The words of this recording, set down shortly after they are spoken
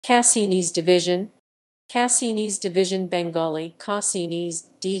Cassini's Division. Cassini's Division Bengali Cassini's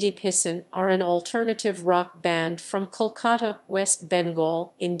Division are an alternative rock band from Kolkata, West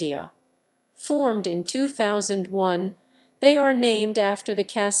Bengal, India. Formed in 2001, they are named after the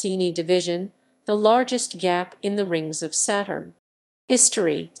Cassini Division, the largest gap in the Rings of Saturn.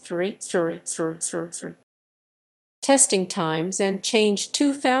 History. Testing times and change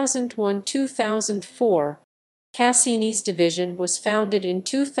 2001-2004. Cassini's Division was founded in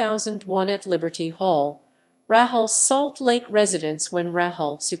 2001 at Liberty Hall, Rahul's Salt Lake residence when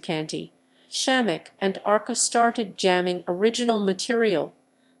Rahul Sukanti, Shamik, and Arka started jamming original material.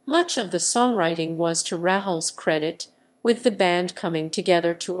 Much of the songwriting was to Rahul's credit, with the band coming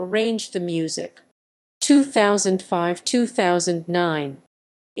together to arrange the music. 2005-2009.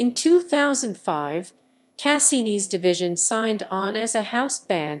 In 2005, Cassini's Division signed on as a house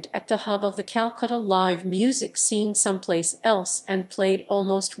band at the hub of the Calcutta live music scene someplace else and played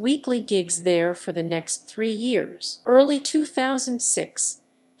almost weekly gigs there for the next 3 years. Early 2006,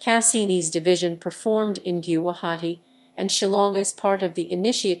 Cassini's Division performed in Guwahati and Shillong as part of the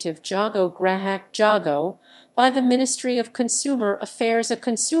initiative Jago Grahak Jago by the Ministry of Consumer Affairs, a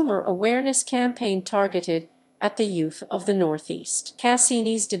consumer awareness campaign targeted at the youth of the Northeast.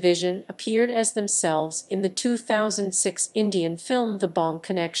 Cassini's Division appeared as themselves in the 2006 Indian film The Bong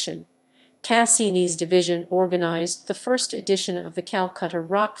Connection. Cassini's Division organized the first edition of the Calcutta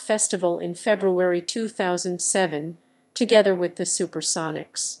Rock Festival in February 2007, together with the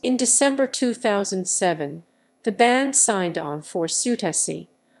Supersonics. In December 2007, the band signed on for Sutesi,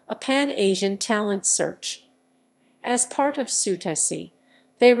 a Pan-Asian talent search. As part of Sutesi,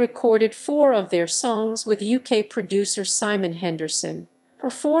 they recorded 4 of their songs with UK producer Simon Henderson,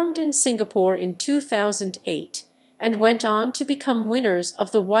 performed in Singapore in 2008, and went on to become winners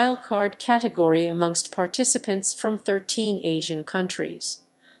of the wildcard category amongst participants from 13 Asian countries.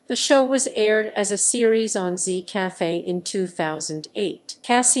 The show was aired as a series on Z Cafe in 2008.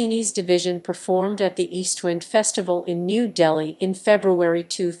 Cassini's Division performed at the Eastwind Festival in New Delhi in February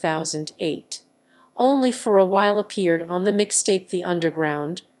 2008. Only for a while appeared on the mixtape The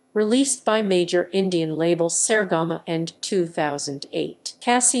Underground, released by major Indian label Sargama end 2008.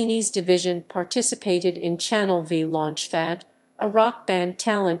 Cassini's Division participated in Channel V Launchpad, a rock band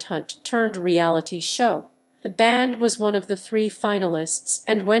talent hunt turned reality show. The band was one of the 3 finalists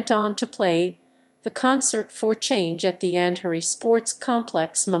and went on to play the Concert for Change at the Andheri Sports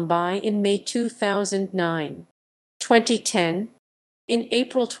Complex, Mumbai in May 2009. 2010. In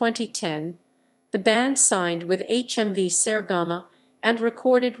April 2010, the band signed with HMV Sargama and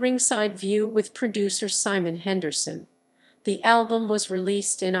recorded Ringside View with producer Simon Henderson. The album was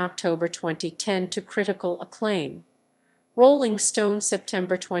released in October 2010 to critical acclaim. Rolling Stone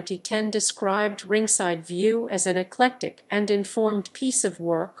September 2010 described Ringside View as an eclectic and informed piece of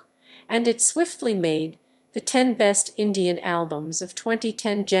work, and it swiftly made the 10 best Indian albums of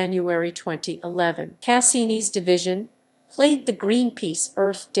 2010. January 2011. Cassini's Division played the Greenpeace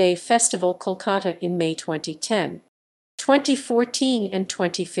Earth Day Festival Kolkata in May 2010. 2014 and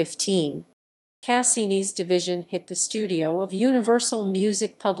 2015. Cassini's Division hit the studio of Universal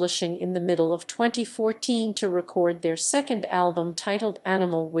Music Publishing in the middle of 2014 to record their second album titled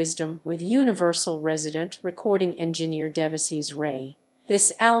Animal Wisdom with Universal resident recording engineer Devasys Ray.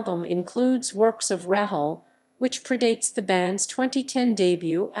 This album includes works of Rahul, which predates the band's 2010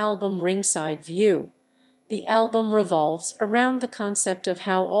 debut album Ringside View. The album revolves around the concept of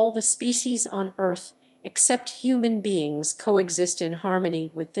how all the species on Earth, except human beings, coexist in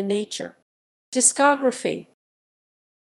harmony with the nature. Discography.